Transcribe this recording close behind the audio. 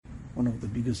one of the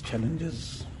biggest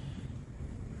challenges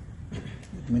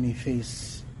that many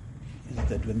face is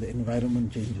that when the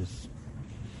environment changes,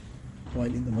 while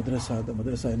in the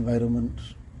madrasa environment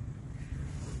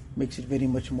makes it very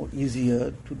much more easier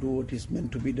to do what is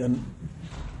meant to be done,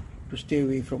 to stay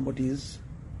away from what is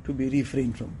to be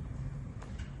refrained from.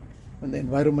 When the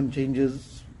environment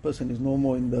changes, person is no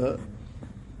more in the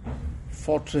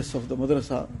fortress of the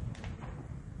madrasa,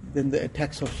 then the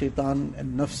attacks of shaitan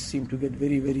and nafs seem to get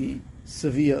very, very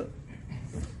severe,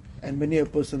 and many a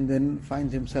person then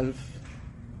finds himself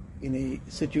in a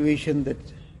situation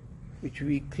which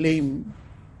we claim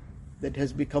that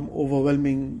has become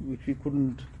overwhelming, which we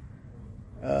couldn't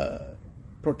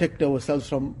protect ourselves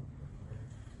from.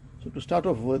 So to start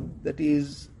off with, that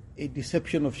is a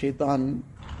deception of shaitan,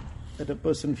 that a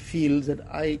person feels that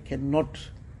I cannot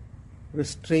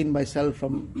restrain myself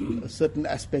from a certain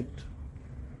aspect.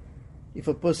 If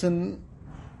a person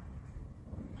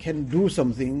can do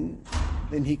something,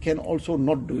 then he can also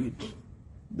not do it.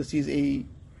 This is a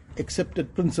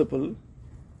accepted principle,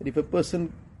 that if a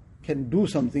person can do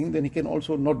something, then he can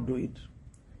also not do it.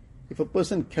 If a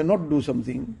person cannot do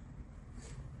something,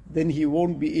 then he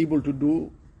won't be able to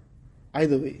do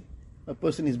either way. A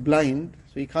person is blind,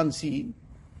 so he can't see.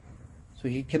 So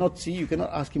he cannot see, you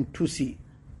cannot ask him to see.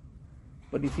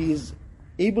 But if he is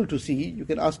able to see, you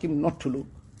can ask him not to look.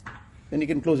 Then he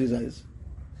can close his eyes.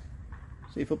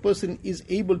 So if a person is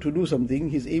able to do something,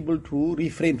 he is able to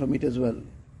refrain from it as well.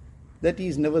 That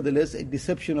is nevertheless a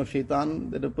deception of shaitan,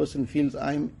 that a person feels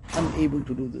I am unable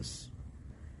to do this.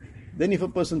 Then if a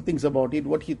person thinks about it,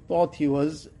 what he thought he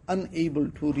was unable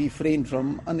to refrain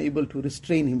from, unable to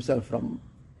restrain himself from,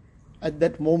 at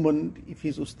that moment, if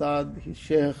his ustad, his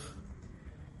sheikh,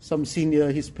 some senior,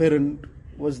 his parent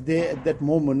was there at that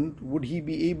moment, would he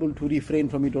be able to refrain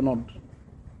from it or not?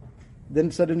 Then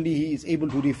suddenly he is able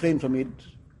to refrain from it,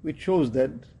 which shows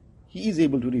that he is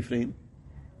able to refrain.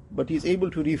 But he is able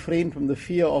to refrain from the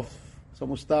fear of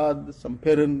some ustad, some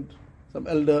parent, some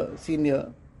elder,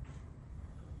 senior.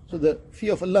 So the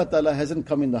fear of Allah Ta'ala hasn't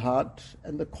come in the heart,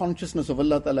 and the consciousness of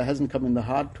Allah Ta'ala hasn't come in the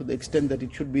heart to the extent that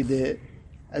it should be there,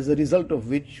 as a result of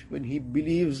which, when he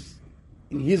believes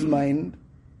in his mind,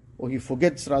 or he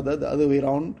forgets rather, the other way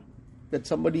around, that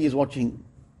somebody is watching.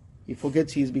 He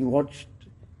forgets he is being watched,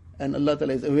 and Allah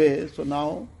Ta'ala is aware, so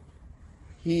now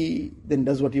he then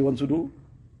does what he wants to do.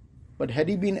 But had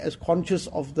he been as conscious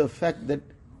of the fact that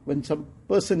when some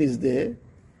person is there,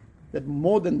 that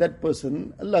more than that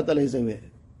person, Allah Ta'ala is aware.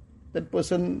 That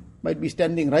person might be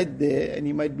standing right there, and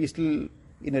he might be still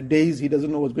in a daze, he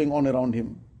doesn't know what's going on around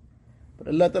him. But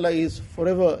Allah Ta'ala is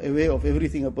forever aware of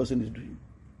everything a person is doing.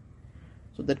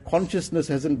 So that consciousnness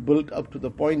hasn't built up to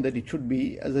the point that it should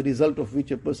be, as a result of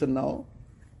which a person now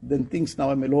then thinks,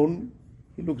 now I'm alone.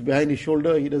 He looks behind his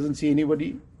shoulder, he doesn't see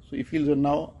anybody. So he feels, well,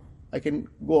 now I can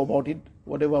go about it,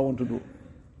 whatever I want to do.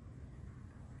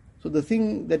 So the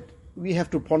thing that we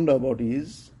have to ponder about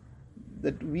is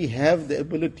that we have the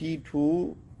ability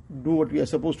to do what we are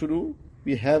supposed to do.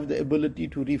 We have the ability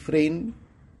to refrain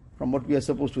from what we are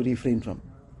supposed to refrain from.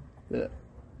 The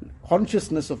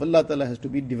consciousness of Allah Ta'ala has to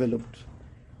be developed.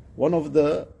 One of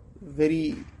the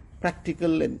very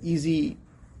practical and easy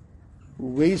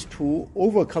ways to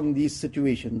overcome these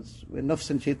situations, where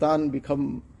nafs and shaitan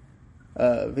become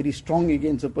very strong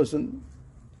against a person,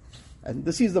 and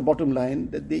this is the bottom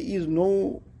line, that there is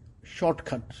no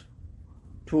shortcut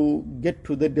to get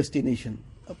to the destination.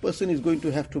 A person is going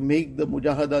to have to make the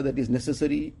mujahada that is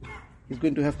necessary. He's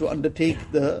going to have to undertake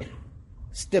the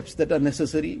steps that are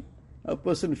necessary. A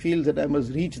person feels that I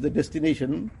must reach the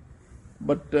destination,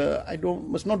 but I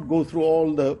must not go through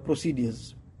all the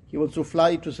procedures. He wants to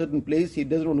fly to a certain place. He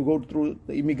doesn't want to go through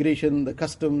the immigration, the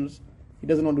customs. He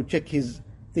doesn't want to check his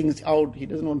things out. He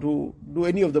doesn't want to do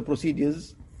any of the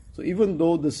procedures. So even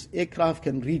though this aircraft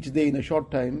can reach there in a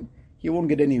short time, he won't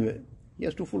get anywhere. He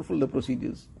has to fulfill the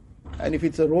procedures. And if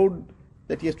it's a road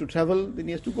that he has to travel, then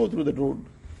he has to go through that road.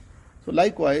 So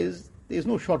likewise, there is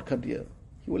no shortcut here.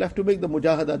 He will have to make the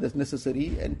mujahada that's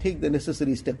necessary and take the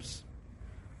necessary steps.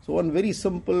 So one very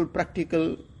simple,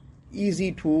 practical,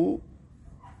 easy to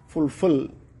fulfill,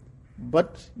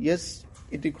 but yes,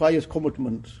 it requires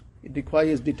commitment. It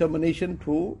requires determination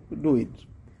to do it.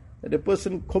 That a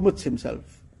person commits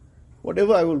himself.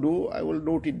 Whatever I will do, I will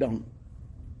note it down.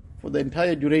 For the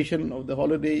entire duration of the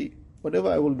holiday, whatever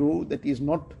I will do that is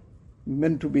not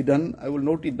meant to be done, I will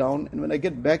note it down, and when I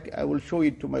get back, I will show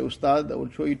it to my ustad, I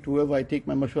will show it to whoever I take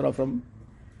my mashwara from,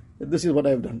 that this is what I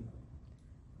have done.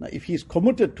 Now if he is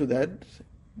committed to that,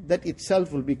 that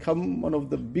itself will become one of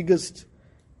the biggest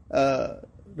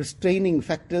restraining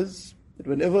factors, that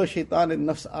whenever shaitan and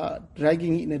nafs are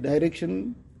dragging in a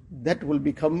direction, that will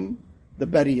become the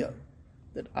barrier.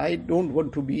 That I don't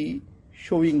want to be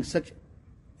showing such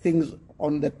things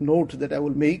on that note that I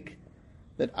will make,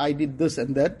 that I did this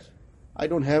and that. I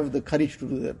don't have the courage to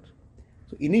do that.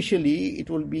 So initially it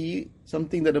will be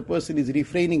something that a person is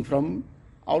refraining from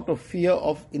out of fear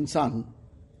of insan.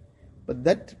 But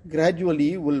that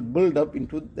gradually will build up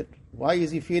into that. Why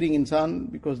is he fearing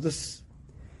insan? Because this,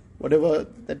 whatever,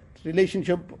 that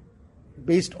relationship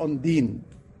based on deen,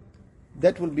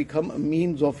 that will become a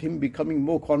means of him becoming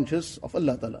more conscious of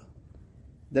Allah Ta'ala.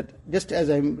 That just as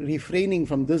I'm refraining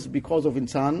from this because of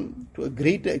insan, to a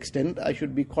greater extent I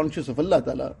should be conscious of Allah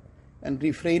Ta'ala and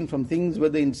refrain from things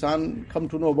whether insan come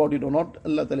to know about it or not.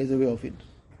 Allah Ta'ala is aware of it.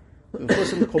 If a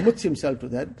person commits himself to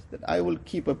that I will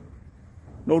keep a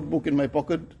notebook in my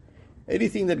pocket,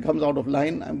 anything that comes out of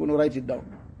line I'm going to write it down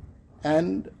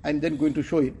and I'm then going to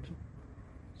show it.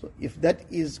 So if that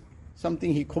is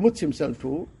something he commits himself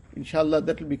to, inshallah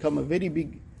that will become a very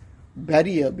big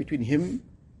barrier between him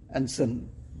and sin.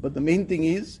 But the main thing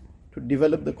is to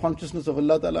develop the consciousness of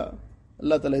Allah Ta'ala.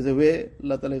 Allah Ta'ala is aware,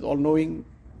 Allah Ta'ala is all-knowing,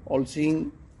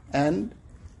 all-seeing, and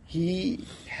He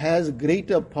has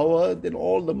greater power than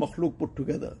all the makhluk put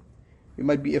together. You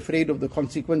might be afraid of the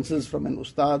consequences from an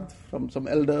ustad, from some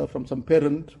elder, from some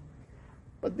parent,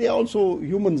 but they are also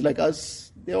humans like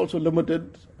us. They are also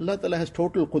limited. Allah Ta'ala has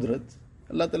total qudrat.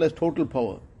 Allah Ta'ala has total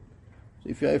power. So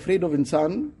if you are afraid of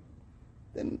insan,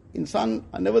 then insan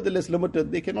are nevertheless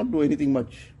limited. They cannot do anything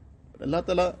much. But Allah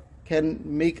Ta'ala can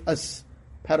make us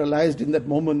paralyzed in that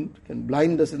moment, can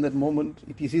blind us in that moment.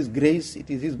 It is His grace, it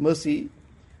is His mercy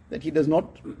that He does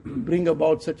not bring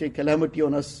about such a calamity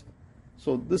on us.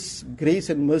 So this grace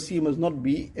and mercy must not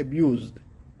be abused.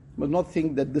 Must not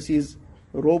think that this is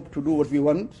rope to do what we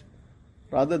want.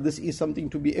 Rather, this is something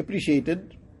to be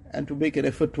appreciated and to make an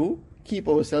effort to keep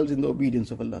ourselves in the obedience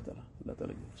of Allah Ta'ala. Allah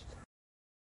Ta'ala gives.